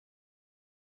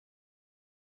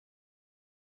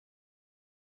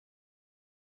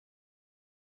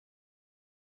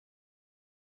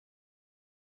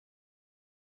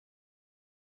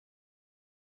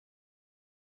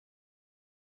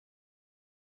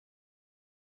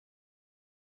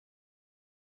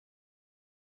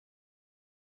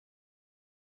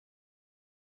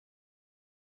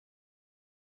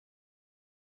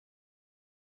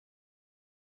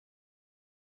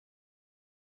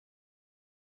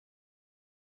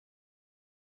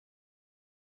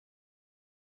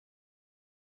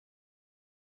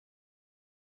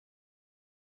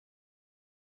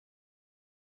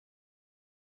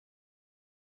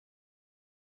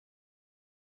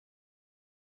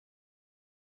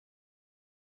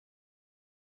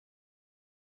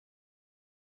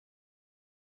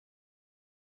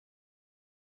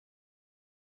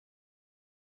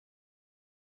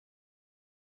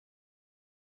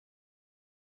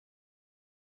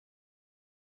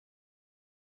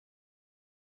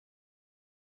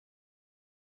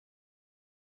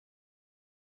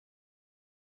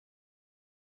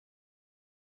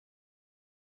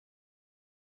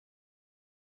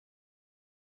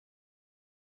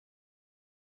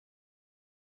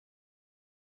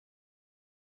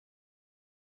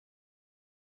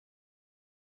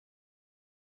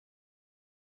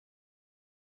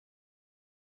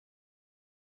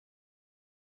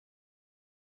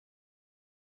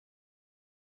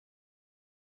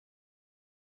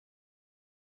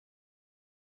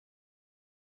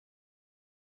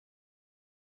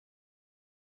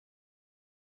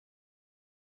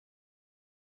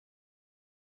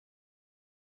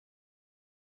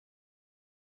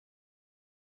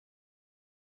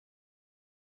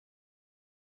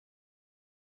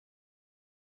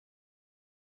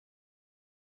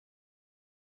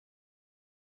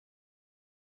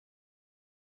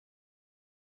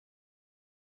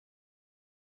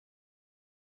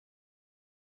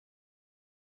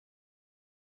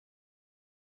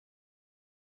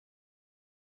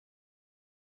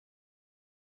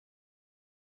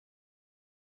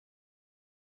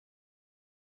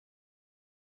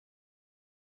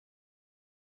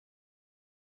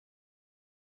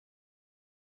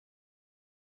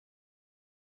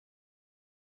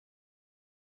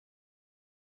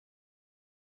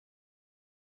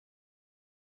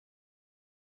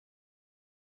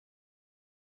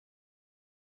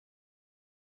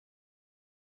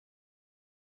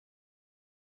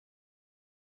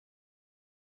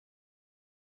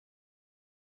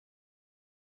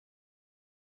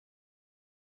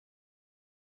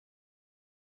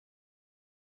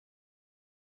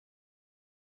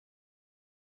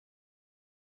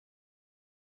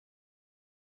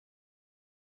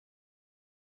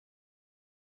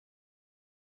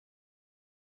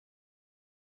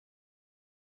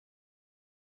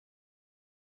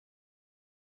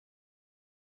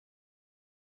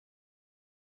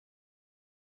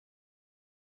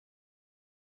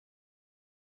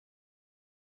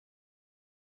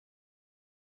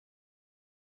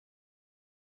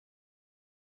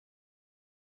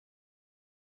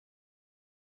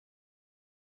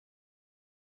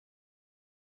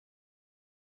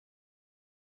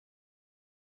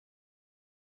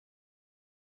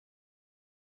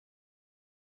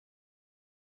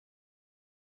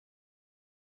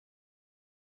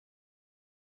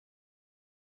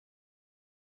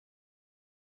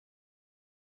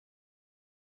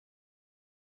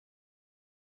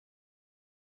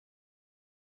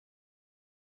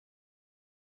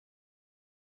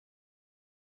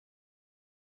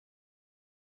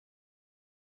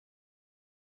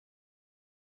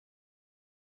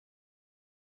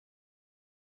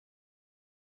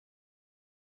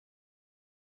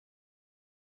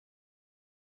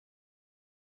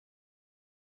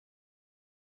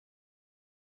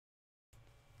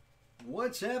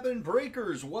What's happening,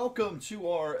 breakers? Welcome to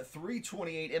our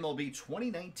 328 MLB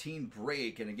 2019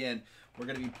 break. And again, we're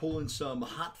going to be pulling some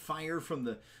hot fire from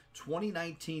the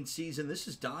 2019 season. This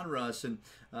is Don Russ, and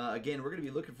again, we're going to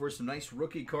be looking for some nice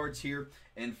rookie cards here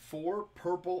and 4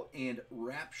 purple and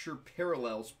Rapture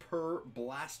parallels per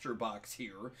blaster box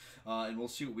here. And we'll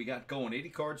see what we got going. 80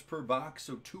 cards per box,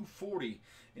 so 240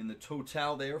 in the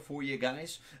total there for you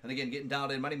guys. And again, getting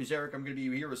dialed in. My name is Eric. I'm going to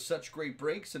be here with such great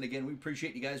breaks. And again, we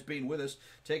appreciate you guys being with us,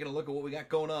 taking a look at what we got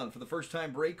going on. For the first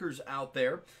time breakers out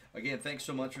there, again, thanks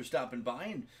so much for stopping by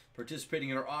and participating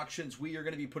in our auctions. We are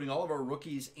going to be putting all of our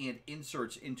rookies and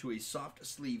inserts into a soft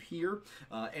sleeve here.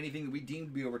 Anything that we deem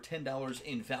to be over $10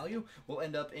 in value will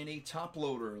end up in a top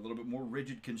loader, a little bit more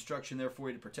rigid construction there for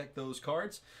you to protect those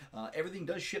cards. Everything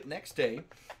does ship next day,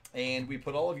 and we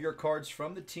put all of your cards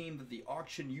from the team that the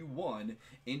auction you won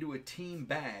into a team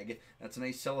bag. That's a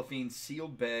nice cellophane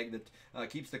sealed bag that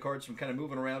keeps the cards from kind of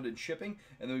moving around and shipping,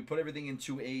 and then we put everything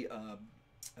into a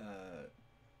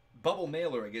bubble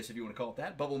mailer, I guess if you want to call it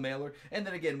that, bubble mailer. And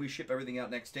then again, we ship everything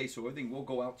out next day, so everything will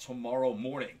go out tomorrow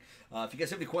morning. If you guys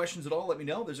have any questions at all, let me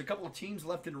know. There's a couple of teams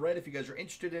left in red if you guys are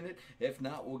interested in it. If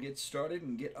not, we'll get started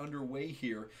and get underway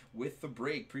here with the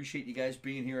break. Appreciate you guys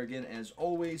being here again as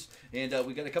always. And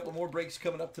we got a couple more breaks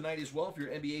coming up tonight as well. If you're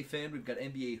an NBA fan, we've got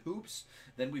NBA hoops.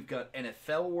 Then we've got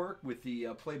NFL work with the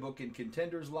playbook and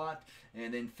contenders lot.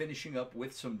 And then finishing up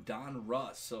with some Don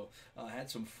Russ. So had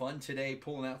some fun today,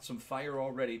 pulling out some fire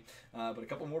already. But a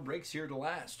couple more breaks here to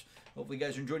last. Hopefully you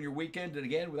guys are enjoying your weekend. And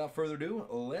again, without further ado,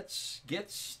 let's get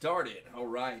started. All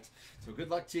right. So good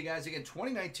luck to you guys. Again,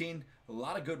 2019, a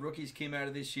lot of good rookies came out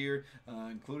of this year,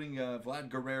 including Vlad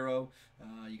Guerrero.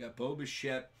 You got Bo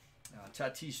Bichette,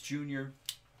 Tatis Jr.,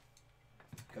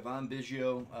 Cavan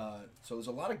Biggio. So there's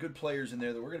a lot of good players in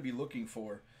there that we're going to be looking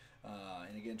for.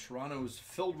 And again, Toronto's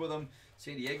filled with them.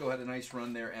 San Diego had a nice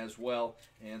run there as well.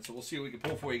 And so we'll see what we can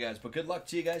pull for you guys. But good luck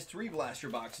to you guys. 3 blaster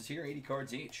boxes here, 80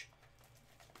 cards each.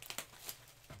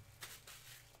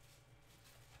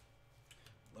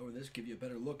 Lower this, give you a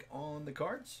better look on the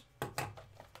cards. These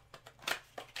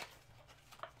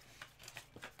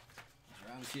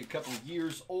are obviously a couple of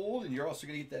years old, and you're also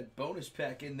going to get that bonus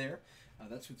pack in there.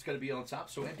 That's what's going to be on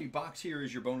top. So empty box here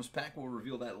is your bonus pack. We'll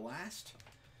reveal that last.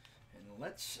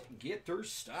 Let's get her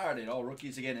started. All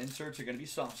rookies, again, inserts are going to be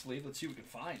soft sleeve. Let's see what we can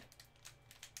find.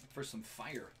 Look for some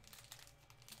fire.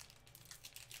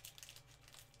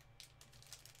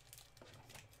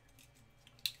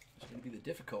 It's going to be the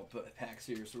difficult packs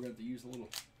here, so we're going to have to use a little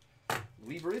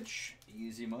leverage.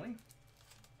 Easy money.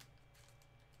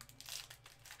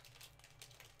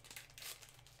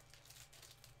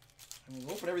 And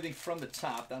we'll open everything from the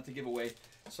top, not to give away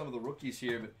some of the rookies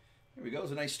here, but here we go.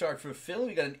 It's a nice start for Phil.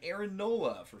 We got an Aaron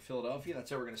Nola for Philadelphia. That's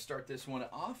how we're going to start this one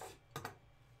off. There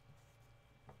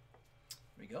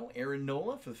we go. Aaron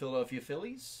Nola for the Philadelphia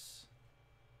Phillies.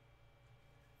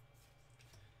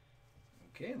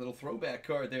 Okay, a little throwback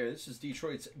card there. This is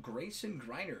Detroit's Grayson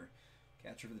Greiner,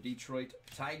 catcher for the Detroit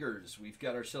Tigers. We've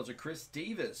got ourselves a Chris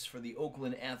Davis for the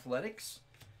Oakland Athletics.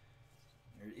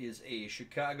 There is a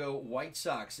Chicago White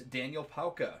Sox, Daniel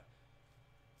Pauka.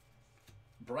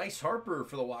 Bryce Harper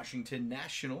for the Washington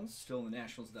Nationals, still in the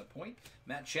Nationals at that point.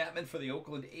 Matt Chapman for the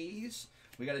Oakland A's.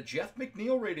 We got a Jeff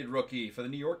McNeil rated rookie for the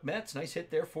New York Mets. Nice hit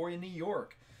there for you, New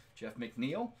York. Jeff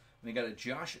McNeil. We got a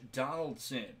Josh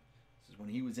Donaldson. This is when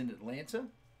he was in Atlanta.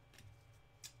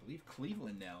 I believe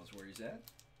Cleveland now is where he's at.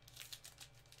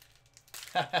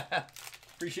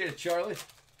 Appreciate it, Charlie.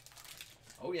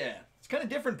 Oh, yeah. It's kind of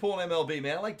different pulling MLB,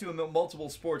 man. I like doing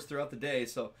multiple sports throughout the day,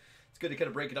 so it's good to kind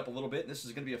of break it up a little bit. And this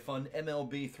is going to be a fun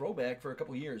MLB throwback for a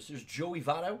couple of years. There's Joey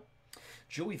Votto.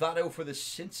 Joey Votto for the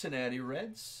Cincinnati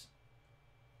Reds.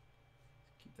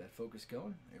 Keep that focus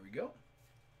going. There we go.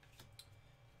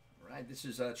 All right, this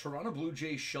is Toronto Blue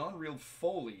Jays Sean Real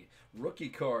Foley. Rookie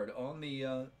card on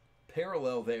the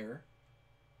parallel there.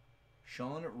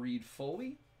 Sean Reed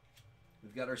Foley.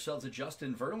 We've got ourselves a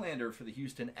Justin Verlander for the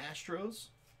Houston Astros.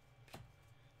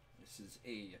 This is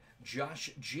a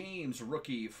Josh James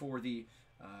rookie for the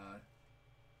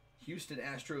Houston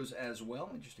Astros as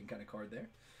well. Interesting kind of card there.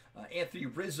 Anthony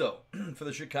Rizzo for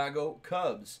the Chicago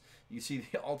Cubs. You see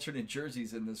the alternate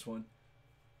jerseys in this one.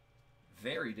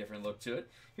 Very different look to it.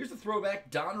 Here's the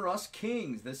throwback Don Russ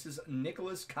Kings. This is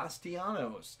Nicholas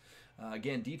Castellanos.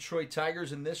 Again, Detroit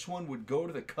Tigers in this one would go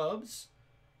to the Cubs.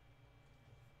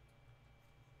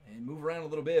 And move around a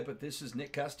little bit, but this is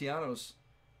Nick Castellanos.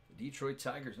 The Detroit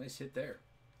Tigers, nice hit there.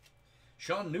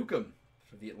 Sean Newcomb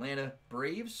for the Atlanta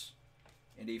Braves.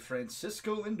 And a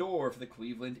Francisco Lindor for the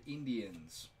Cleveland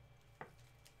Indians.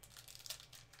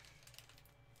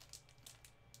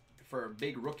 For our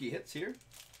big rookie hits here.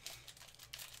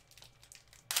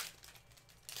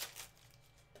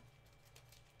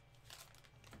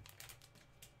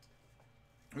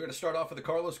 going to start off with the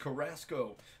Carlos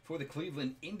Carrasco for the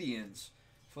Cleveland Indians.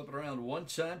 Flip it around one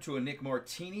time to a Nick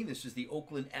Martini. This is the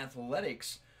Oakland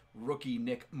Athletics rookie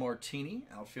Nick Martini,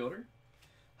 outfielder.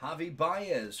 Javi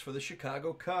Baez for the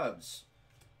Chicago Cubs.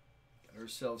 Got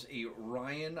ourselves a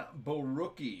Ryan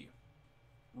Borucki.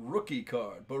 Rookie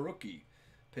card, Borucki.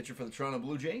 Pitcher for the Toronto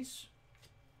Blue Jays.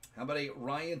 How about a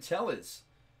Ryan Tellez,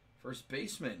 first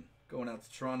baseman, going out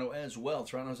to Toronto as well.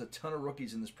 Toronto has a ton of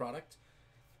rookies in this product.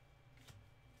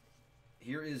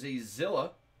 Here is a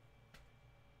Zilla,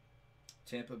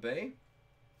 Tampa Bay.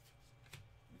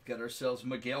 We've got ourselves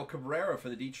Miguel Cabrera for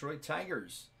the Detroit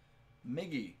Tigers.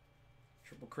 Miggy,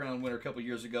 Triple Crown winner a couple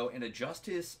years ago. And a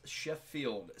Justice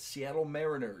Sheffield, Seattle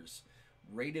Mariners,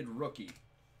 rated rookie.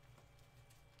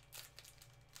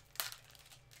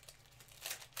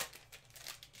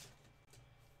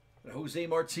 Jose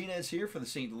Martinez here for the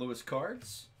St. Louis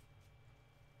Cards.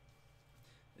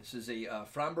 This is a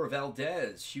Framber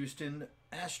Valdez, Houston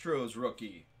Astros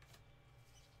rookie.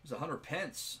 There's a Hunter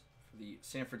Pence for the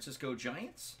San Francisco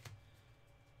Giants.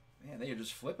 Man, they are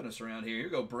just flipping us around here. Here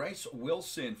we go. Bryce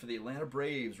Wilson for the Atlanta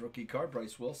Braves, rookie card.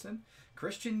 Bryce Wilson.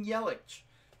 Christian Yelich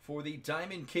for the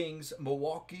Diamond Kings,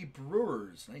 Milwaukee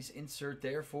Brewers. Nice insert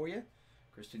there for you.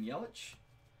 Christian Yelich.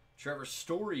 Trevor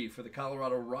Story for the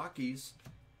Colorado Rockies.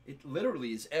 It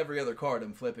literally is every other card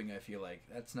I'm flipping, I feel like.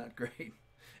 That's not great.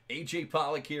 A.J.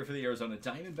 Pollock here for the Arizona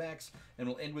Diamondbacks. And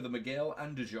we'll end with a Miguel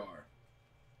Andujar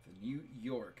for the New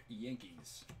York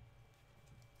Yankees.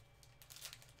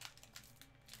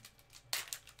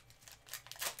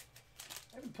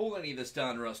 I haven't pulled any of this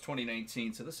Donruss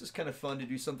 2019, so this is kind of fun to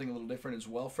do something a little different as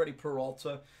well. Freddie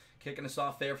Peralta kicking us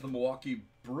off there for the Milwaukee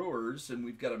Brewers. And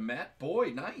we've got a Matt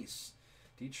Boyd. Nice.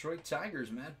 Detroit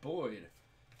Tigers, Matt Boyd.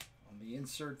 On the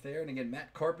insert there. And again,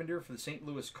 Matt Carpenter for the St.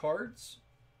 Louis Cards.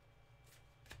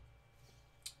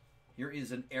 Here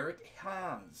is an Eric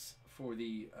Haas for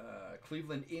the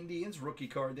Cleveland Indians. Rookie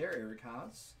card there, Eric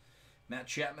Haas. Matt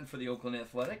Chapman for the Oakland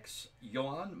Athletics.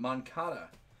 Yohan Moncada.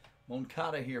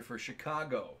 Moncada here for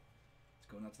Chicago.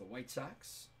 It's going out to the White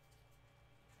Sox.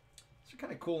 These are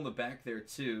kind of cool in the back there,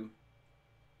 too.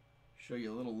 Show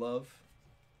you a little love.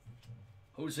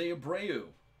 Jose Abreu.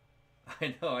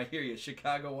 I know, I hear you.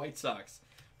 Chicago White Sox.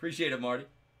 Appreciate it, Marty.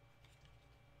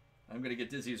 I'm going to get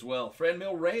dizzy as well.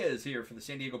 Franmil Reyes here for the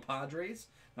San Diego Padres.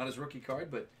 Not his rookie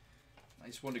card, but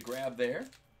nice one to grab there.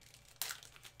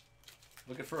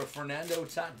 Looking for a Fernando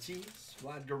Tatis.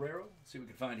 Vlad Guerrero. Let's see what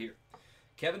we can find here.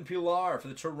 Kevin Pillar for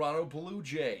the Toronto Blue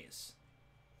Jays.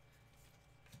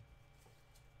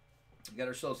 We got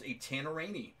ourselves a Tanner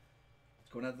Rainey.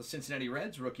 Going out to the Cincinnati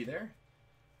Reds. Rookie there.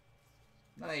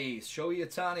 Nice. Shohei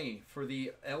Ohtani for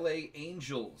the LA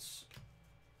Angels.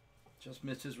 Just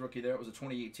missed his rookie there. It was a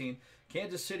 2018.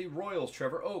 Kansas City Royals,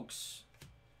 Trevor Oaks.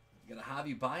 We got a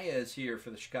Javi Baez here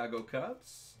for the Chicago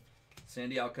Cubs.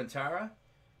 Sandy Alcantara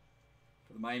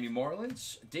for the Miami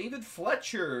Marlins. David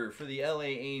Fletcher for the LA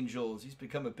Angels. He's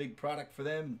become a big product for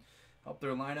them. Helped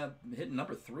their lineup. Hitting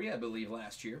number 3, I believe,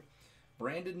 last year.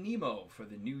 Brandon Nimmo for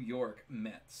the New York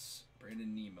Mets.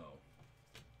 Brandon Nimmo.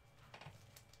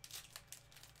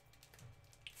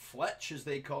 Fletch, as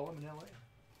they call him in LA.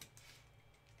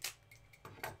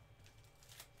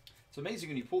 It's amazing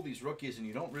when you pull these rookies and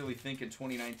you don't really think in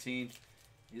 2019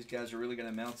 these guys are really going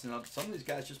to mount up. Some of these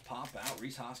guys just pop out.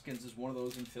 Rhys Hoskins is one of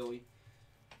those in Philly.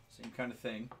 Same kind of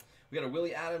thing. We got a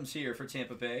Willie Adams here for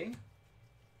Tampa Bay.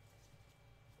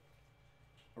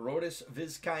 Arodys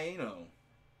Vizcaino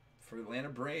for Atlanta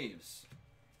Braves.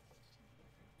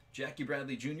 Jackie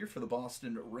Bradley Jr. for the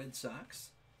Boston Red Sox.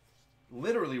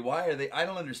 Literally, why are they... I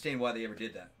don't understand why they ever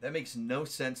did that. That makes no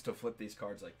sense to flip these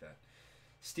cards like that.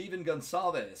 Steven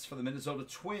Gonsalves for the Minnesota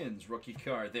Twins. Rookie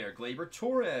card there. Gleyber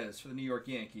Torres for the New York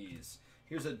Yankees.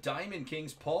 Here's a Diamond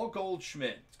Kings, Paul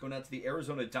Goldschmidt. It's going out to the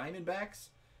Arizona Diamondbacks.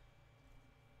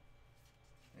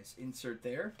 Nice insert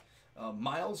there.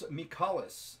 Miles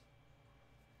Mikolas.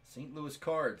 St. Louis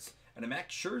Cards. And a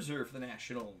Max Scherzer for the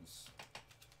Nationals.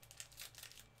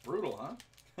 Brutal,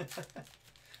 huh?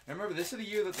 I remember this is the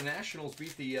year that the Nationals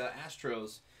beat the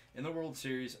Astros in the World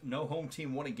Series. No home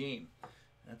team won a game.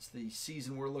 That's the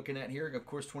season we're looking at here. Of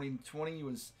course, 2020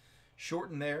 was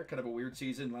shortened there. Kind of a weird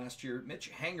season last year. Mitch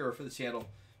Hanger for the Seattle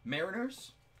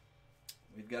Mariners.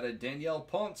 We've got a Daniel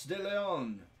Ponce de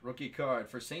Leon rookie card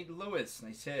for St. Louis.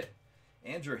 Nice hit.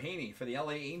 Andrew Haney for the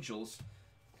LA Angels.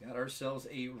 Got ourselves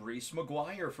a Reese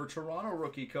McGuire for Toronto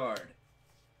rookie card.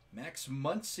 Max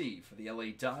Muncy for the LA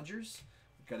Dodgers.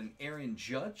 We've got an Aaron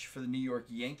Judge for the New York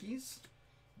Yankees.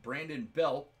 Brandon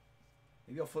Belt.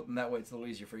 Maybe I'll flip them that way. It's a little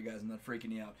easier for you guys. I'm not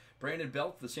freaking you out. Brandon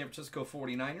Belt for the San Francisco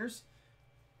 49ers.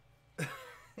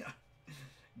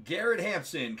 Garrett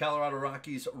Hampson, Colorado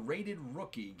Rockies rated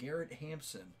rookie. Garrett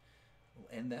Hampson will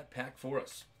end that pack for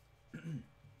us.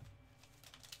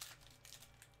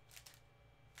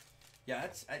 Yeah,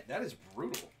 that is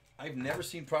brutal. I've never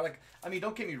seen product. I mean,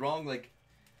 don't get me wrong. Like,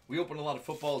 we open a lot of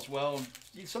football as well.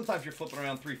 Sometimes you're flipping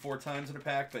around 3-4 times in a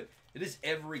pack, but it is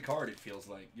every card, it feels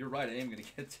like. You're right, I am going to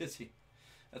get dizzy.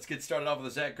 Let's get started off with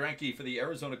a Zach Greinke for the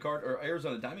Arizona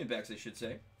Diamondbacks, I should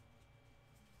say.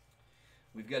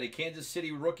 We've got a Kansas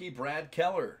City rookie, Brad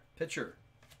Keller, pitcher.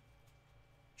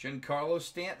 Giancarlo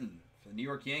Stanton for the New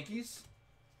York Yankees.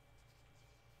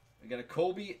 We got a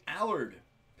Colby Allard,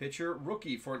 pitcher,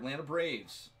 rookie for Atlanta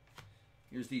Braves.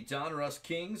 Here's the Donruss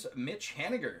Kings, Mitch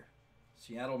Haniger,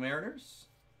 Seattle Mariners.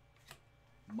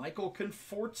 Michael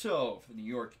Conforto for the New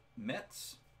York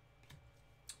Mets.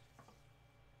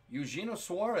 Eugenio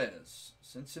Suarez,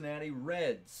 Cincinnati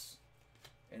Reds.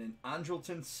 And an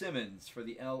Andrelton Simmons for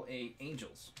the LA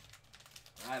Angels.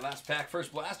 All right, last pack,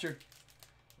 first blaster.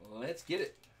 Let's get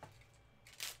it.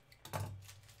 All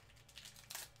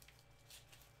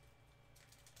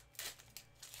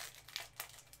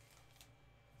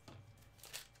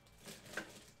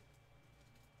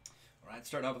right,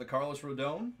 starting off with the Carlos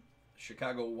Rodon,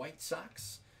 Chicago White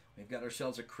Sox. We've got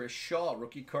ourselves a Chris Shaw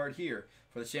rookie card here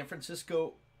for the San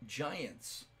Francisco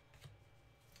Giants.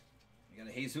 We got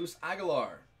a Jesus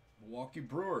Aguilar, Milwaukee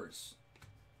Brewers.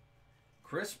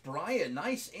 Chris Bryant,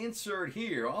 nice insert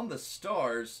here on the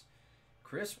Stars.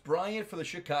 Chris Bryant for the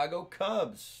Chicago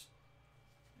Cubs.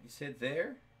 Nice hit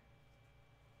there.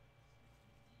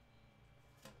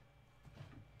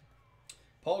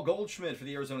 Paul Goldschmidt for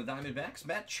the Arizona Diamondbacks.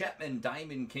 Matt Chapman,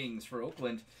 Diamond Kings for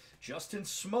Oakland. Justin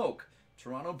Smoke,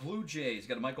 Toronto Blue Jays.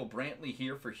 Got a Michael Brantley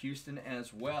here for Houston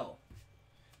as well.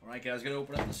 All right, guys, going to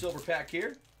open up the silver pack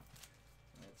here.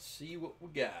 Let's see what we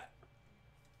got.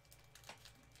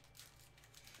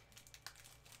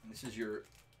 This is your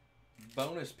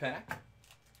bonus pack.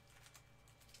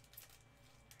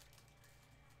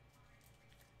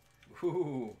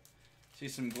 Ooh, see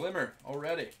some glimmer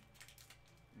already.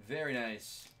 Very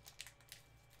nice.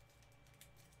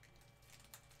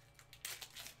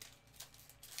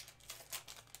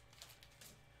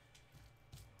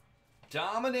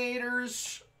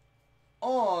 Dominators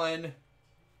on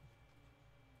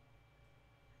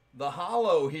the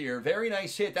hollow here. Very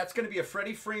nice hit. That's going to be a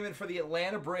Freddie Freeman for the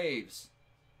Atlanta Braves.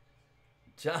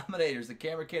 Dominators. The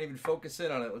camera can't even focus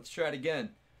in on it. Let's try it again.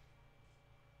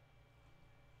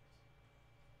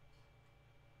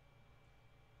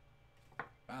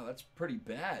 Wow, that's pretty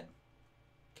bad.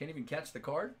 Can't even catch the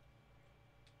card.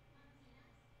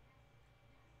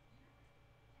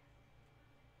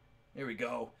 Here we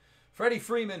go. Freddie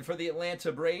Freeman for the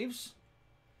Atlanta Braves.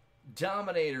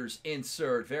 Dominators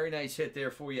insert. Very nice hit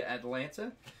there for you,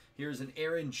 Atlanta. Here's an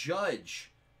Aaron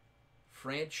Judge.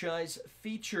 Franchise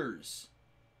features.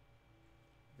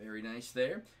 Very nice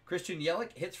there. Christian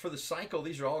Yelich hits for the cycle.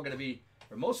 These are all going to be,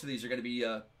 or most of these are going to be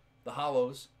the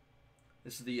hollows.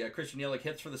 This is the Christian Yelich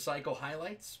hits for the cycle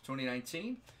highlights,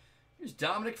 2019. Here's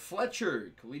Dominic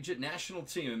Fletcher, Collegiate National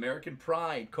Team, American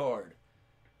Pride card.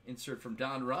 Insert from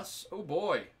Don Russ. Oh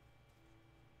boy.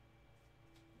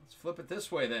 Let's flip it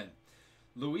this way then.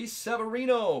 Luis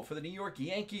Severino for the New York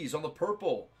Yankees on the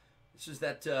purple. This is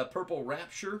that purple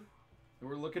Rapture that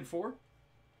we're looking for.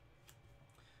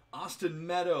 Austin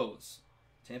Meadows,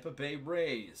 Tampa Bay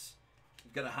Rays.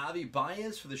 We've got a Javi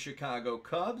Baez for the Chicago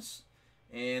Cubs.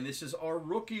 And this is our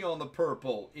rookie on the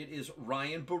purple. It is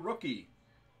Ryan Barucki,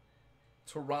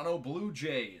 Toronto Blue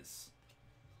Jays.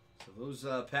 So those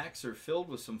packs are filled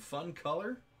with some fun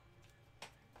color.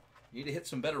 Need to hit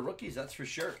some better rookies, that's for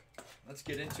sure. Let's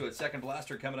get into it. Second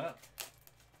blaster coming up.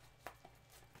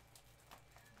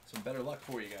 Some better luck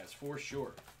for you guys, for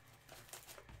sure.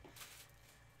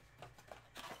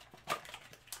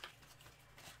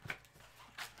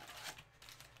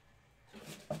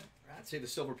 I'd say the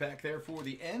silver pack there for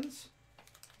the ends.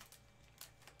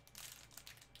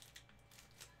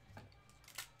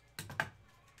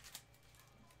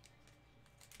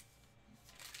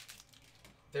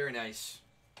 Very nice.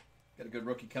 Got a good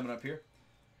rookie coming up here.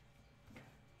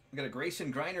 We got a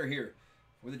Grayson Griner here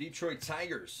with the Detroit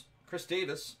Tigers. Chris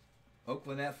Davis,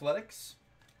 Oakland Athletics.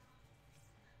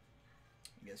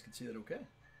 You guys can see that okay.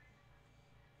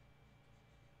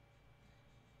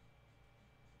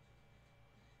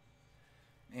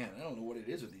 Man, I don't know what it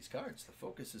is with these cards. The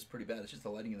focus is pretty bad. It's just the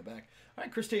lighting in the back. All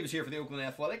right, Chris Davis here for the Oakland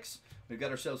Athletics. We've got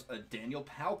ourselves a Daniel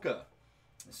Palka.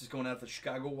 This is going out to the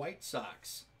Chicago White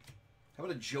Sox. How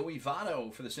about a Joey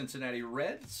Votto for the Cincinnati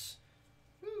Reds?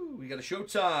 Ooh, we got a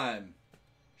Showtime.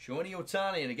 Shohei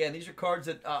Ohtani. And again, these are cards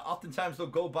that oftentimes they'll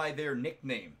go by their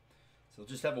nickname. So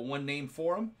just have a one name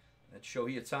for him. That's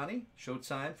Shohei Ohtani.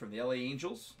 Showtime from the LA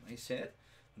Angels. Nice hit.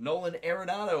 Nolan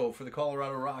Arenado for the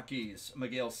Colorado Rockies.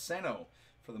 Miguel Sano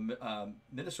for the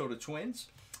Minnesota Twins.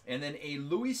 And then a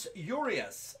Luis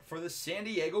Urias for the San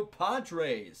Diego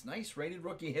Padres. Nice rated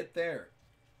rookie hit there.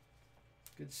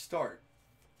 Good start.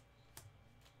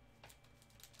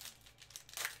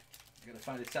 Got to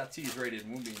find a Tatis rated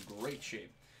and we'll be in great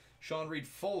shape. Sean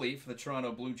Reed-Foley for the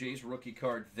Toronto Blue Jays, rookie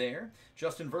card there.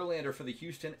 Justin Verlander for the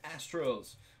Houston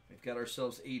Astros. We've got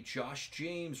ourselves a Josh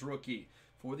James rookie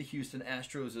for the Houston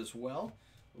Astros as well.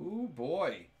 Oh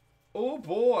boy. Oh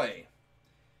boy.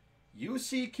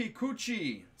 UC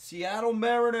Kikuchi, Seattle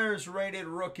Mariners rated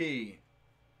rookie.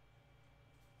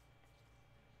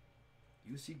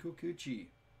 UC Kikuchi.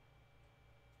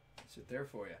 That's it there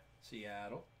for you.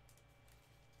 Seattle.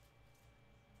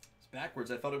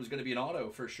 Backwards. I thought it was going to be an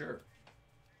auto for sure.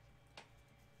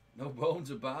 No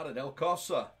bones about it. El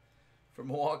Cosa from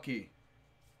Milwaukee.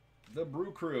 The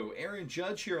Brew Crew. Aaron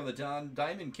Judge here on the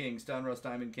Diamond Kings. Donruss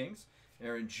Diamond Kings.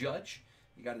 Aaron Judge.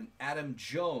 You got an Adam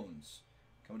Jones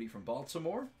coming from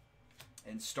Baltimore.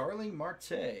 And Starling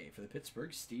Marte for the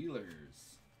Pittsburgh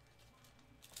Steelers.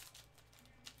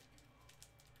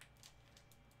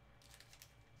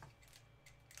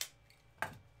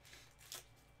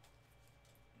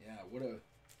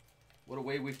 What a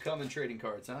way we've come in trading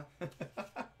cards, huh?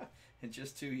 In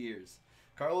just 2 years.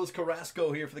 Carlos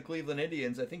Carrasco here for the Cleveland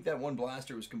Indians. I think that one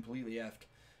blaster was completely effed.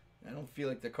 I don't feel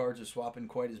like the cards are swapping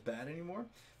quite as bad anymore.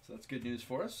 So that's good news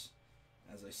for us.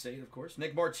 As I say it, of course.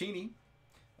 Nick Martini.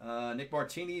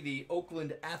 The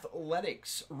Oakland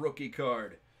Athletics rookie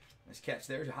card. Nice catch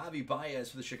there. Javi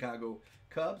Baez for the Chicago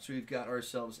Cubs. We've got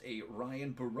ourselves a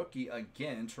Ryan Barucki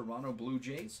again. Toronto Blue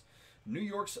Jays. New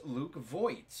York's Luke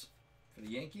Voigt for the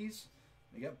Yankees.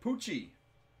 We got Pucci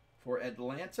for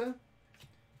Atlanta.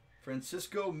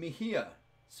 Francisco Mejia,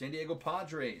 San Diego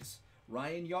Padres.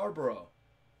 Ryan Yarbrough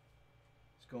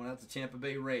is going out to Tampa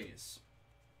Bay Rays.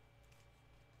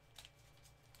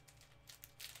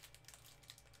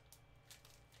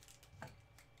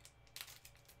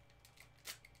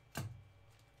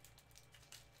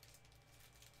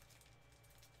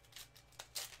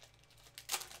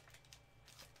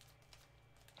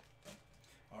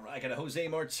 I got a Jose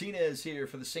Martinez here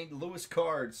for the St. Louis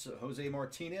Cards. Jose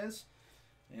Martinez.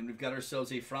 And we've got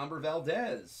ourselves a Framber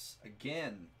Valdez.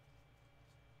 Again.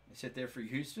 Nice hit there for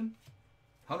Houston.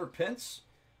 Hunter Pence.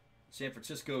 San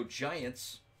Francisco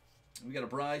Giants. We got a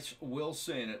Bryce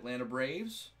Wilson. Atlanta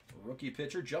Braves. Rookie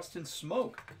pitcher Justin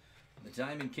Smoke. The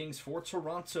Diamond Kings for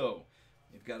Toronto.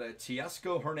 We've got a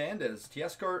Teoscar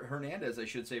Hernandez, I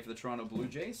should say, for the Toronto Blue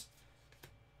Jays.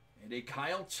 And a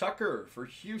Kyle Tucker for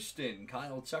Houston.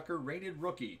 Kyle Tucker, rated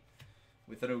rookie.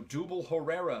 With an Odubel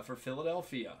Herrera for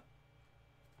Philadelphia.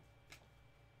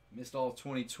 Missed all of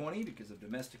 2020 because of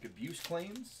domestic abuse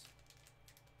claims.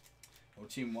 No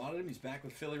team wanted him. He's back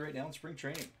with Philly right now in spring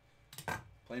training.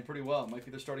 Playing pretty well. Might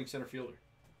be their starting center fielder.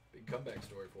 Big comeback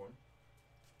story for him.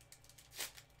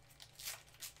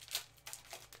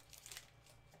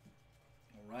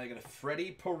 All right, got a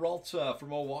Freddie Peralta for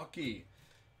Milwaukee.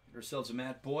 Ourselves a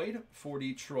Matt Boyd for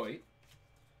Detroit.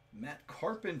 Matt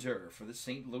Carpenter for the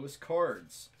St. Louis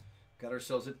Cards. Got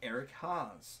ourselves an Eric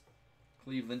Haas.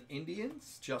 Cleveland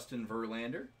Indians, Justin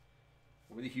Verlander.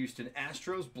 For the Houston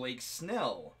Astros, Blake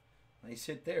Snell. Nice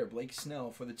hit there, Blake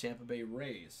Snell for the Tampa Bay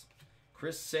Rays.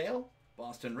 Chris Sale,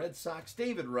 Boston Red Sox.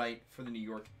 David Wright for the New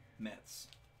York Mets.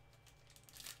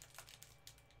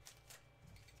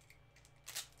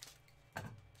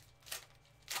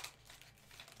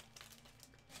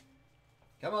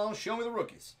 Come on, show me the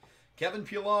rookies. Kevin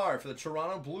Pillar for the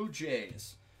Toronto Blue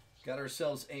Jays. Got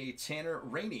ourselves a Tanner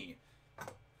Rainey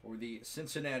for the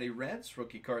Cincinnati Reds.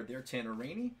 Rookie card there, Tanner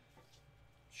Rainey.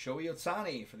 Shohei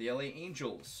Ohtani for the LA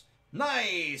Angels.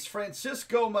 Nice!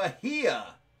 Francisco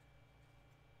Mejia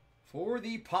for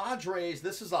the Padres.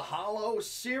 This is a hollow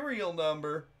serial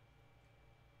number.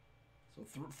 So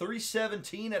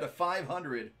 317 out of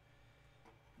 500.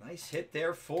 Nice hit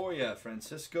there for you,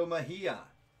 Francisco Mejia.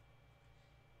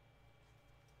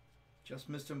 Just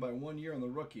missed him by 1 year on the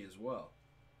rookie as well.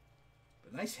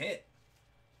 But nice hit.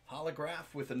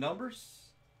 Holograph with the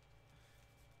numbers.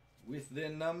 With the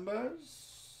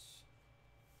numbers.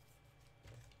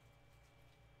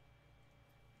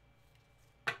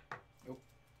 Oh.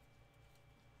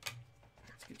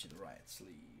 Let's get you the riot sleeve.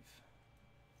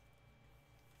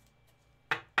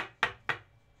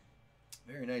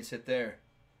 Very nice hit there.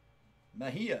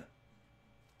 Mejia.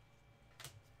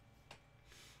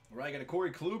 All right, got a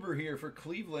Corey Kluber here for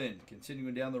Cleveland.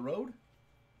 Continuing down the road.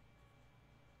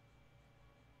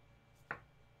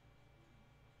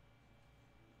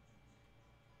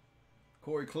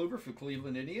 Corey Kluber for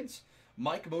Cleveland Indians.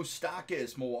 Mike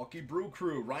Moustakas, Milwaukee Brew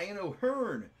Crew. Ryan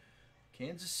O'Hearn,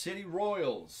 Kansas City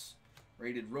Royals.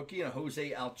 Rated rookie, and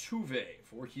Jose Altuve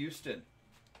for Houston.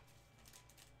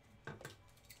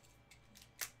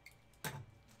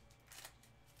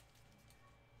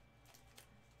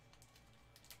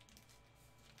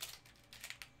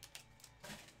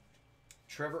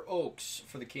 Trevor Oaks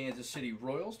for the Kansas City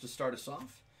Royals to start us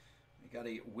off. We got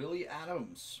a Willie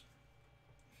Adams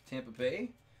for Tampa Bay.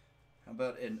 How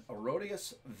about an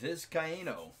Arodys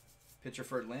Vizcaíno, pitcher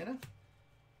for Atlanta?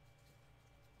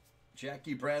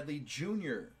 Jackie Bradley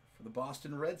Jr. for the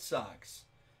Boston Red Sox.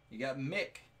 You got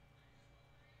Mick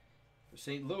for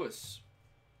St. Louis.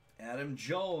 Adam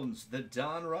Jones, the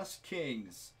Donruss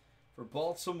Kings for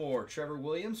Baltimore. Trevor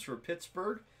Williams for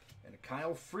Pittsburgh. And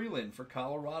Kyle Freeland for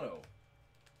Colorado.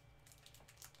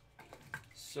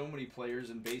 So many players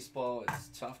in baseball, it's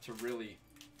tough to really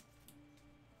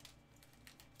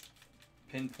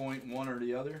pinpoint one or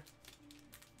the other.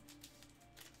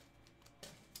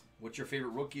 What your favorite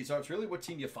rookies are. It's really what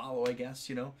team you follow, I guess,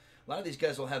 you know. A lot of these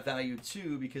guys will have value,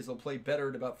 too, because they'll play better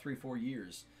in about 3-4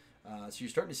 years. So you're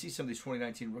starting to see some of these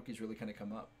 2019 rookies really kind of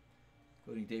come up,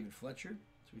 including David Fletcher,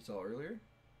 as we saw earlier.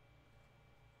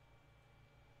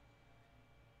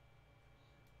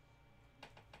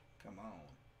 Come on.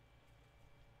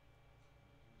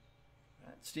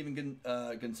 Steven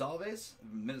Gonzalez,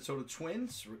 Minnesota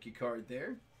Twins, rookie card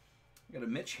there. We got a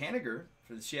Mitch Haniger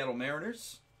for the Seattle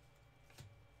Mariners.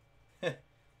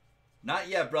 Not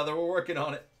yet, brother. We're working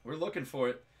on it. We're looking for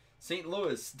it. St.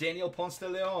 Louis, Daniel Ponce de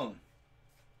Leon.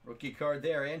 Rookie card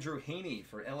there. Andrew Haney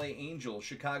for LA Angels.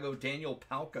 Chicago, Daniel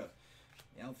Palka.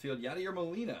 Outfield, Yadier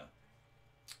Molina.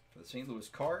 For the St. Louis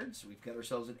Cards, we've got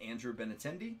ourselves an Andrew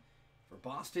Benintendi for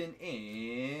Boston.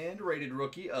 And rated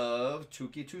rookie of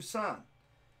Tuki Toussaint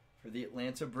for the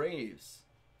Atlanta Braves.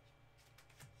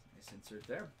 Nice insert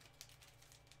there.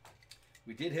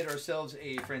 We did hit ourselves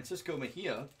a Francisco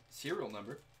Mejia serial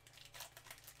number.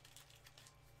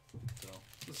 So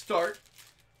let's start.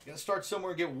 Got to start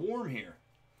somewhere and get warm here.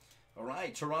 All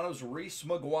right, Toronto's Reese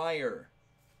McGuire.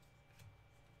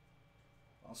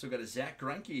 Also got a Zach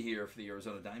Greinke here for the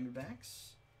Arizona Diamondbacks.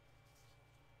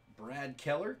 Brad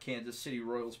Keller, Kansas City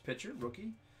Royals pitcher,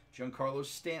 rookie. Giancarlo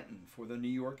Stanton for the New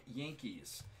York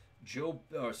Yankees.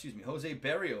 Jose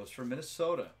Berrios for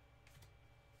Minnesota.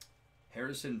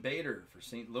 Harrison Bader for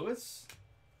St. Louis.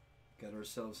 Got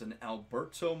ourselves an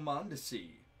Alberto Mondesi,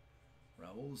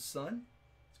 Raul's son.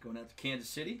 It's going out to Kansas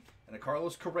City. And a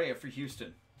Carlos Correa for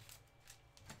Houston.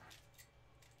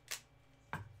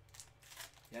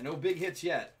 Yeah, no big hits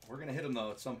yet. We're going to hit them, though,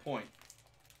 at some point.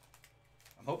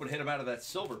 I'm hoping to hit them out of that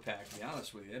silver pack, to be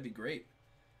honest with you. That'd be great.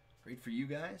 Great for you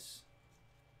guys.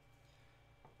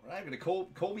 All right, I've got a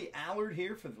Colby Allard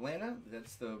here for Atlanta.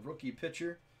 That's the rookie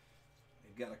pitcher.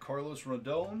 We've got a Carlos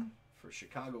Rodon for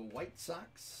Chicago White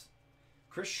Sox.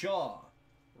 Chris Shaw,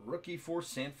 rookie for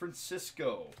San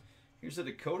Francisco. Here's a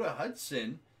Dakota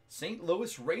Hudson, St.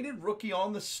 Louis rated rookie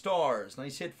on the Stars.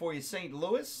 Nice hit for you, St.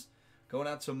 Louis. Going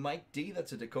out to Mike D.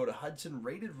 That's a Dakota Hudson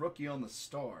rated rookie on the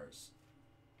Stars.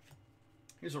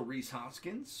 Here's a Reese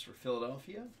Hoskins for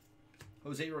Philadelphia.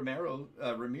 Jose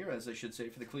Ramirez, I should say,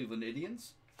 for the Cleveland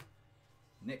Indians.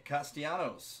 Nick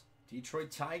Castellanos,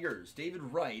 Detroit Tigers. David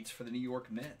Wright for the New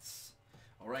York Mets.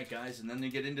 All right, guys, and then they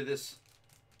get into this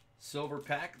silver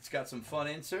pack. It's got some fun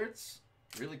inserts.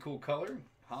 Really cool color.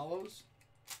 Hollows.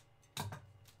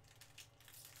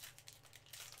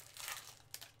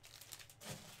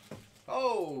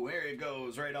 Oh, there it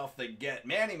goes right off the get.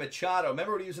 Manny Machado.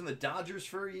 Remember when he was in the Dodgers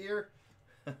for a year?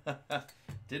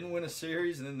 Didn't win a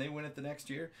series, and then they win it the next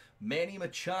year. Manny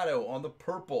Machado on the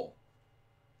purple.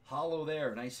 Hollow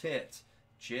there. Nice hit.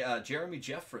 Jeremy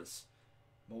Jeffress,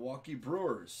 Milwaukee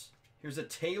Brewers. Here's a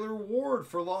Taylor Ward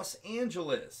for Los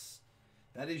Angeles.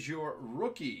 That is your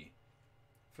rookie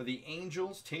for the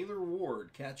Angels. Taylor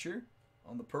Ward, catcher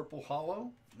on the purple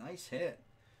hollow. Nice hit.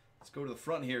 Let's go to the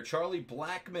front here. Charlie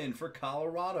Blackmon for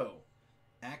Colorado.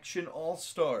 Action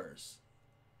All-Stars.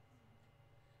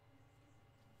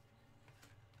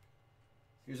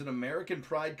 Here's an American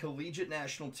Pride Collegiate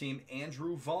National Team,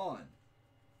 Andrew Vaughn.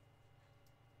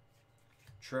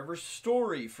 Trevor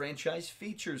Story, Franchise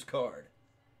Features card.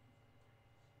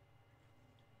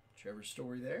 Trevor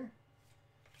Story there.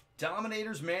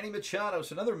 Dominators, Manny Machado.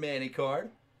 So another Manny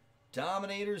card.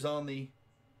 Dominators on the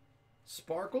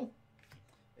sparkle.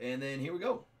 And then here we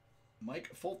go.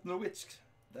 Mike Foltynewicz.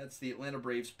 That's the Atlanta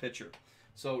Braves pitcher.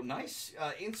 So nice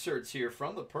inserts here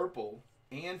from the purple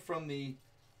and from the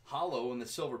hollow and the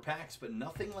silver packs, but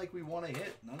nothing like we want to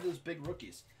hit. None of those big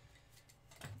rookies.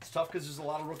 It's tough because there's a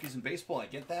lot of rookies in baseball. I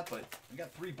get that, but I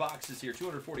got 3 boxes here,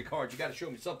 240 cards. You got to show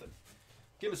me something.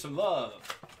 Give us some love.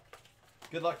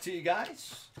 Good luck to you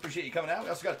guys. Appreciate you coming out. We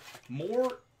also got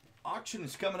more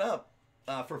auctions coming up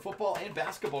for football and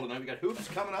basketball tonight. We got hoops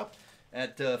coming up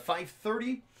at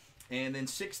 5:30, and then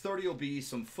 6:30 will be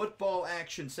some football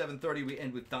action. 7:30 we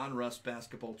end with Donruss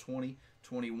basketball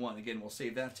 2021. Again, we'll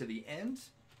save that to the end.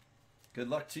 Good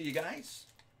luck to you guys.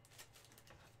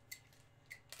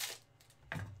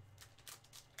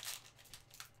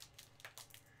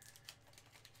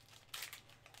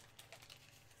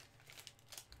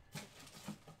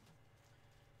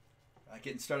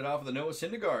 Getting started off with a Noah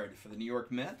Syndergaard for the New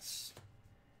York Mets.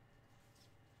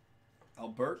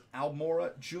 Albert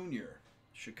Almora Jr.,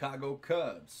 Chicago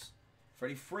Cubs.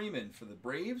 Freddie Freeman for the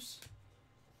Braves.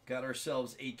 Got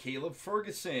ourselves a Caleb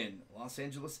Ferguson, Los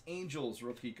Angeles Angels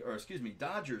rookie, or excuse me,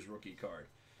 Dodgers rookie card.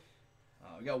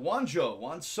 We got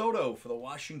Juan Soto for the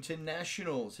Washington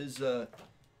Nationals. His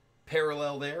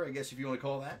parallel there, I guess if you want to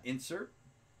call that. Insert.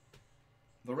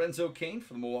 Lorenzo Cain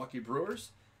for the Milwaukee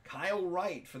Brewers. Kyle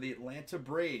Wright for the Atlanta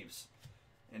Braves.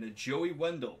 And a Joey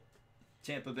Wendell,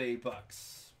 Tampa Bay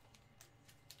Bucks.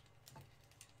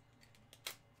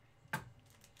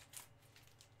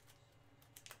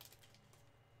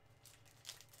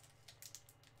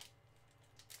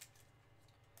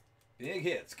 Big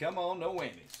hits. Come on, no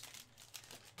whammies.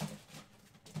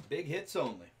 Big hits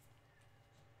only.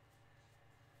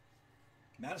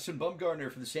 Madison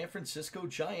Bumgarner for the San Francisco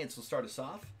Giants will start us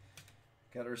off.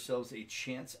 Got ourselves a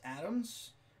Chance Adams,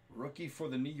 rookie for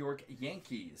the New York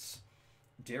Yankees.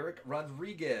 Derek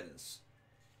Rodriguez,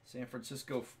 San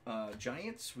Francisco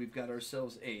Giants. We've got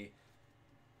ourselves a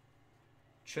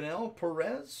Chanel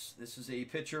Perez. This is a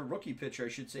pitcher, rookie pitcher, I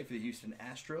should say, for the Houston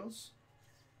Astros.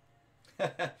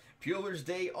 Bueller's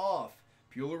Day Off,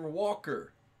 Bueller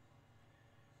Walker,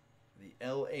 the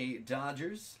LA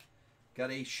Dodgers. Got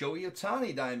a Shohei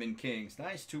Ohtani Diamond Kings.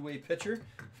 Nice two-way pitcher.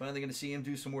 Finally going to see him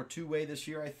do some more two-way this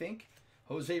year, I think.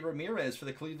 Jose Ramirez for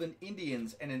the Cleveland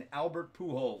Indians and an Albert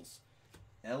Pujols,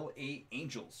 LA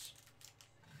Angels.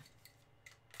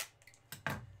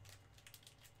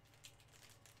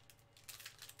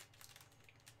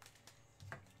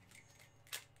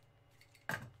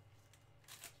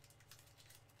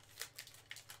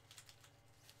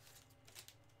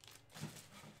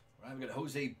 We've got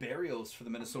Jose Barrios for the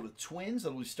Minnesota Twins.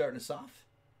 That'll be starting us off.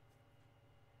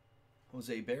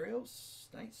 Jose Barrios.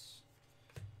 Nice.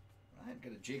 All right,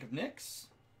 got a Jacob Nix.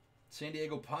 San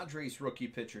Diego Padres rookie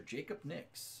pitcher, Jacob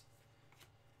Nix.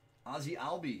 Ozzie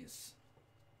Albies.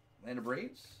 Atlanta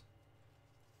Braves.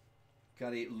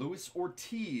 Got a Luis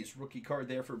Ortiz rookie card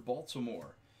there for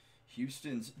Baltimore.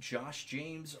 Houston's Josh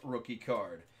James rookie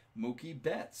card. Mookie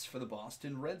Betts for the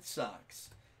Boston Red Sox.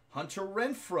 Hunter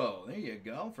Renfroe, there you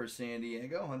go, for San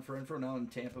Diego. Hunter Renfroe now in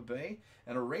Tampa Bay.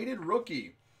 And a rated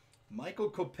rookie, Michael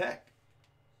Kopech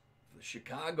for the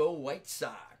Chicago White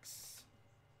Sox.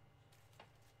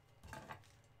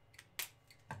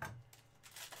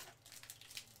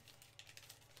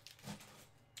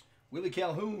 Willie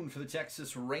Calhoun for the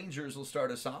Texas Rangers will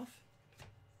start us off.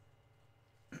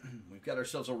 We've got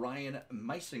ourselves a Ryan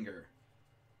Meisinger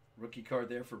rookie card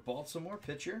there for Baltimore.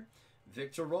 Pitcher,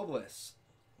 Victor Robles.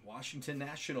 Washington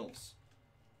Nationals.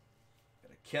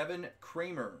 Got a Kevin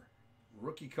Kramer.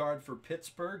 Rookie card for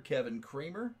Pittsburgh. Kevin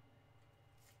Kramer.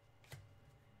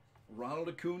 Ronald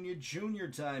Acuna Jr.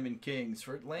 Diamond Kings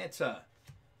for Atlanta.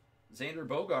 Xander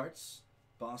Bogaerts.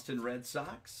 Boston Red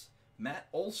Sox. Matt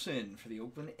Olson for the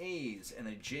Oakland A's. And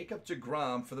a Jacob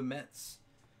deGrom for the Mets.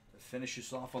 To finish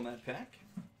us off on that pack.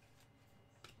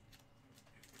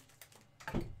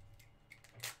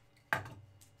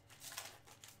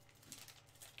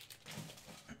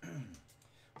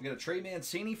 We got a Trey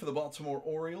Mancini for the Baltimore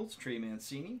Orioles. Trey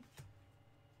Mancini.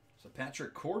 So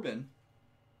Patrick Corbin,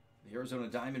 the Arizona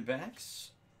Diamondbacks.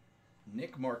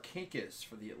 Nick Markakis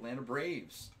for the Atlanta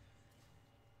Braves.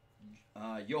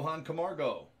 Johan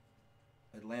Camargo,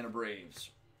 Atlanta Braves.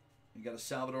 You got a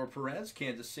Salvador Perez,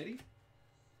 Kansas City.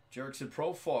 Jerickson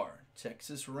Profar,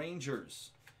 Texas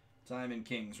Rangers. Diamond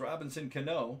Kings. Robinson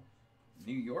Cano,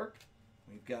 New York.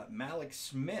 We've got Malik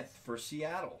Smith for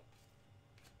Seattle.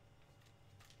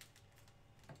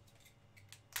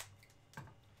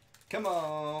 Come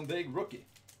on, big rookie.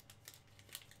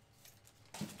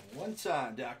 One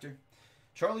time, Doctor.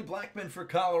 Charlie Blackmon for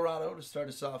Colorado to start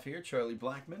us off here. Charlie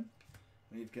Blackmon.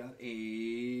 We've got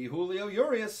a Julio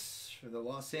Urias for the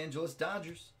Los Angeles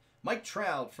Dodgers. Mike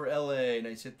Trout for LA.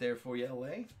 Nice hit there for you,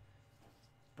 LA.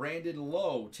 Brandon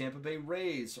Lowe, Tampa Bay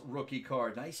Rays rookie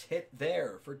card. Nice hit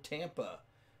there for Tampa.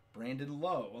 Brandon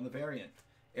Lowe on the variant.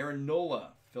 Aaron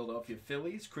Nola, Philadelphia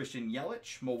Phillies. Christian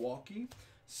Yelich, Milwaukee.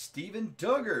 Steven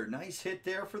Duggar, nice hit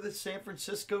there for the San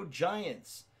Francisco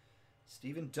Giants.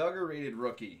 Steven Duggar, rated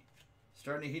rookie.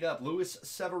 Starting to heat up. Luis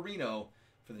Severino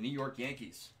for the New York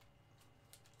Yankees.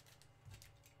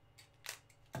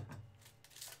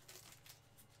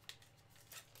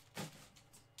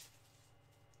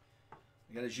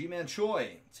 We got a Ji-Man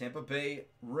Choi, Tampa Bay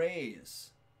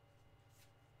Rays.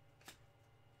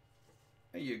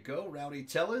 There you go, Rowdy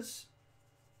Tellez,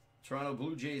 Toronto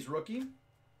Blue Jays rookie.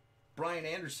 Brian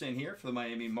Anderson here for the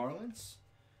Miami Marlins.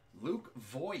 Luke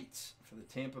Voigt for the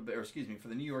for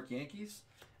the New York Yankees.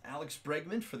 Alex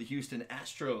Bregman for the Houston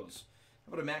Astros.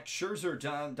 How about a Max Scherzer,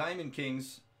 Diamond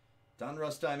Kings,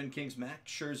 Donruss Diamond Kings,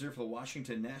 Max Scherzer for the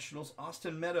Washington Nationals.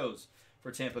 Austin Meadows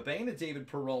for Tampa Bay, and a David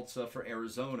Peralta for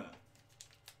Arizona.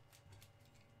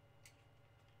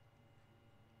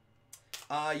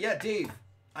 Yeah, Dave,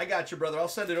 I got you, brother. I'll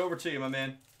send it over to you, my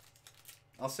man.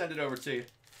 I'll send it over to you.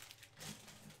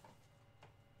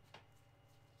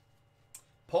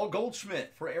 Paul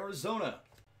Goldschmidt for Arizona.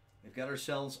 We've got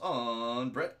ourselves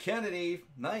on Brett Kennedy.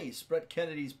 Nice. Brett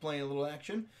Kennedy's playing a little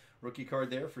action. Rookie card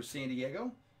there for San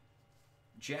Diego.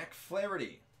 Jack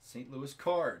Flaherty, St. Louis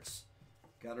Cards.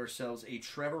 Got ourselves a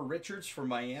Trevor Richards for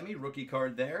Miami. Rookie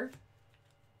card there.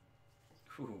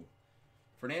 Whew.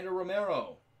 Fernando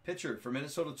Romero, pitcher for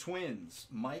Minnesota Twins.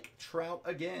 Mike Trout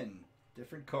again.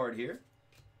 Different card here.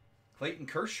 Clayton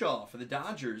Kershaw for the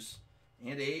Dodgers.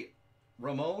 And a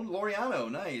Ramon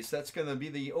Laureano. Nice. That's going to be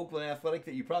the Oakland Athletic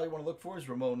that you probably want to look for is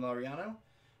Ramon Laureano.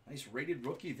 Nice rated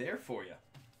rookie there for you.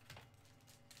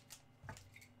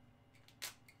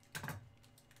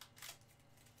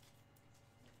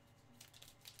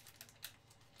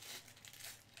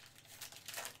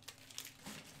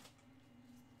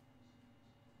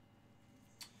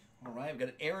 All right, we've got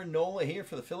an Aaron Nola here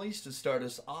for the Phillies to start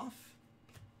us off.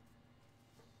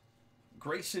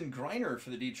 Grayson Greiner for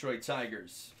the Detroit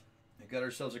Tigers. We've got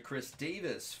ourselves a Chris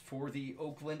Davis for the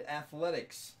Oakland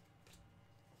Athletics.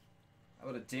 How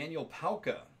about a Daniel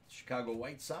Pauka, Chicago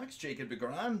White Sox. Jacob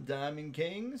deGrom, Diamond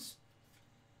Kings.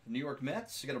 The New York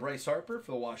Mets. You got a Bryce Harper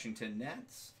for the Washington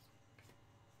Nats.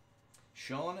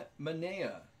 Sean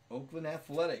Manaea, Oakland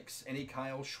Athletics. And a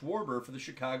Kyle Schwarber for the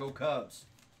Chicago Cubs.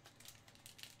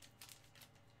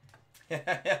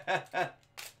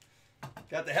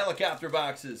 Got the helicopter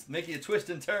boxes, making a twist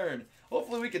and turn.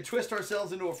 Hopefully we can twist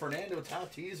ourselves into a Fernando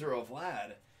Tatis or a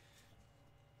Vlad.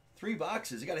 3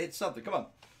 boxes. You got to hit something. Come on.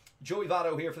 Joey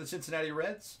Votto here for the Cincinnati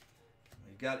Reds.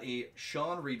 We've got a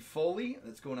Sean Reed-Foley.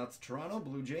 That's going out to Toronto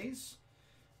Blue Jays.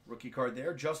 Rookie card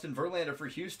there. Justin Verlander for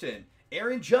Houston.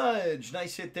 Aaron Judge.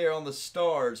 Nice hit there on the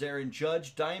Stars. Aaron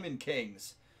Judge, Diamond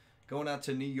Kings. Going out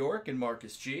to New York and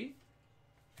Marcus G.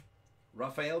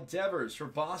 Rafael Devers for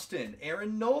Boston.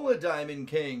 Aaron Nola, Diamond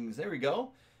Kings. There we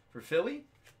go. For Philly.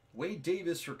 Wade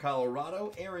Davis for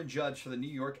Colorado. Aaron Judge for the New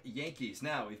York Yankees.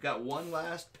 Now, we've got one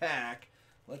last pack.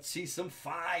 Let's see some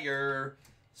fire.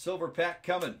 Silver pack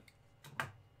coming.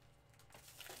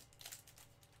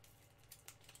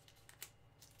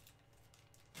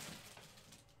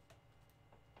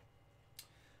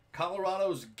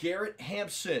 Colorado's Garrett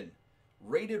Hampson.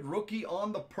 Rated rookie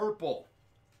on the purple.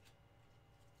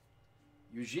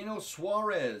 Eugenio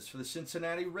Suarez for the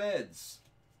Cincinnati Reds.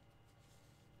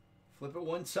 Flip it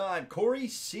one time. Corey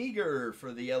Seager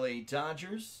for the LA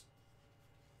Dodgers.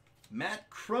 Matt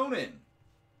Cronin.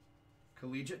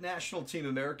 Collegiate National Team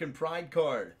American Pride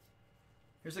card.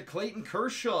 Here's a Clayton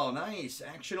Kershaw. Nice.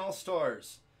 Action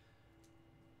All-Stars.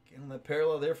 Getting that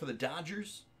parallel there for the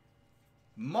Dodgers.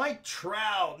 Mike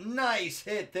Trout. Nice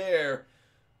hit there.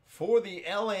 For the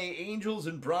LA Angels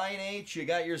and Brian H., you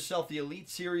got yourself the Elite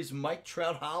Series Mike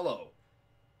Trout Hollow.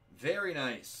 Very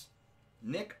nice.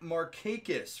 Nick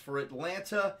Markakis for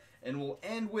Atlanta. And we'll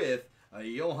end with a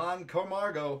Johan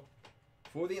Camargo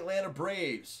for the Atlanta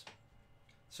Braves.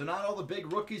 So not all the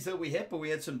big rookies that we hit, but we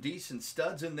had some decent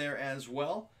studs in there as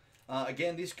well.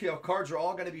 Again, these cards are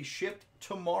all going to be shipped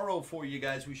tomorrow for you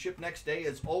guys. We ship next day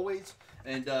as always.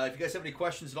 And if you guys have any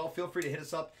questions at all, feel free to hit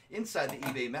us up inside the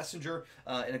eBay Messenger.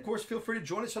 And of course, feel free to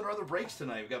join us on our other breaks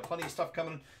tonight. We've got plenty of stuff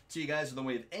coming to you guys in the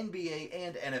way of NBA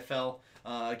and NFL.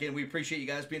 Again, we appreciate you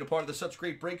guys being a part of the Such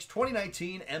Great Breaks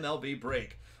 2019 MLB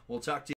Break. We'll talk to you.